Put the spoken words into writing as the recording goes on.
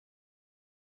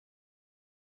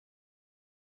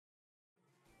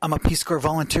I'm a Peace Corps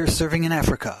volunteer serving in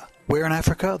Africa. Where in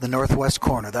Africa? The northwest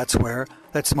corner. That's where.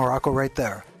 That's Morocco right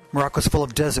there. Morocco's full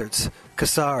of deserts,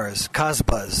 kasars,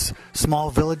 kasbahs, small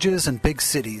villages, and big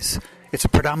cities. It's a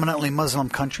predominantly Muslim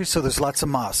country, so there's lots of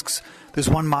mosques.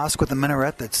 There's one mosque with a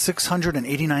minaret that's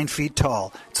 689 feet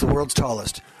tall. It's the world's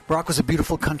tallest. Morocco's a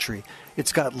beautiful country.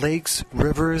 It's got lakes,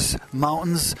 rivers,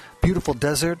 mountains, beautiful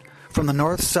desert. From the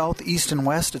north, south, east, and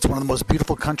west, it's one of the most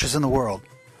beautiful countries in the world.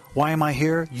 Why am I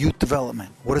here? Youth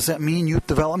development. What does that mean, youth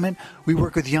development? We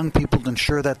work with young people to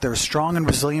ensure that they're strong and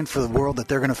resilient for the world that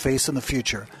they're going to face in the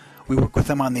future. We work with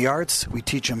them on the arts, we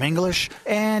teach them English,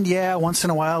 and yeah, once in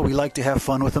a while we like to have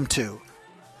fun with them too.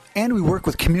 And we work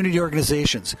with community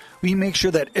organizations. We make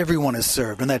sure that everyone is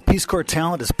served and that Peace Corps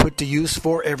talent is put to use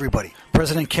for everybody.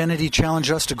 President Kennedy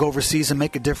challenged us to go overseas and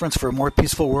make a difference for a more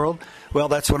peaceful world. Well,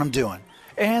 that's what I'm doing.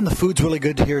 And the food's really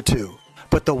good here too.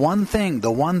 But the one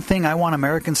thing I want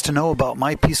Americans to know about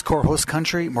my Peace Corps host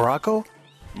country, Morocco.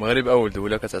 المغرب أول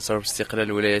دولة كتعترف باستقلال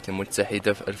الولايات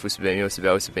المتحدة في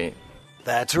 1777.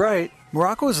 That's right.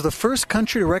 Morocco is the first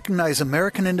country to recognize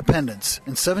American independence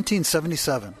in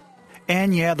 1777.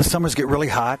 And yeah, the summers get really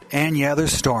hot, and yeah,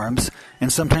 there's storms,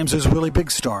 and sometimes there's really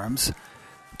big storms.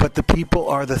 But the people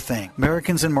are the thing.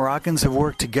 Americans and Moroccans have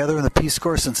worked together in the Peace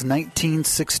Corps since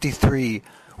 1963.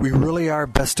 We really are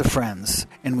best of friends,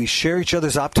 and we share each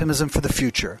other's optimism for the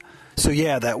future. So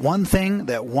yeah, that one thing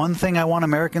I want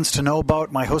Americans to know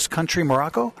about my host country,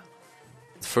 Morocco.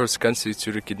 The first country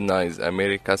to recognize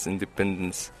America's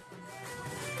independence